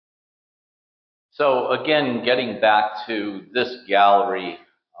So again, getting back to this gallery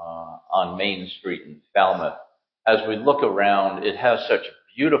on Main Street in Falmouth, as we look around, it has such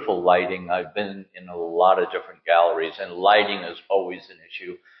beautiful lighting. I've been in a lot of different galleries, and lighting is always an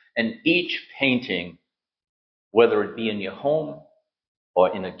issue. And each painting, whether it be in your home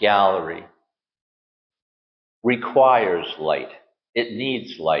or in a gallery, requires light. It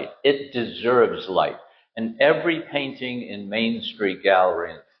needs light. It deserves light. And every painting in Main Street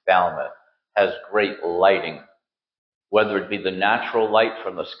Gallery in Falmouth has great lighting, whether it be the natural light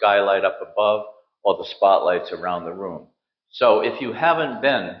from the skylight up above or the spotlights around the room. So if you haven't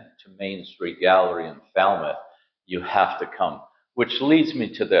been to Main Street Gallery in Falmouth, you have to come. Which leads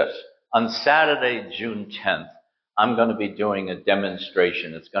me to this. On Saturday, June 10th, I'm going to be doing a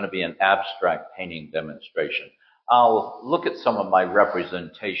demonstration. It's going to be an abstract painting demonstration. I'll look at some of my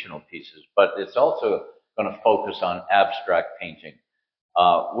representational pieces, but it's also going to focus on abstract painting,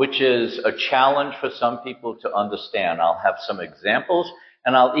 which is a challenge for some people to understand. I'll have some examples,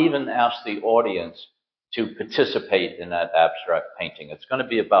 and I'll even ask the audience to participate in that abstract painting. It's going to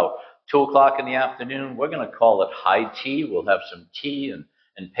be about 2 o'clock in the afternoon. We're going to call it high tea. We'll have some tea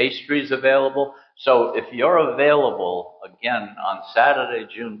and pastries available. So if you're available, again, on Saturday,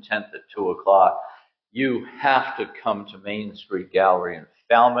 June 10th at 2 o'clock, you have to come to Main Street Gallery in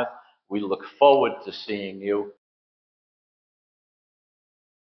Falmouth. We look forward to seeing you.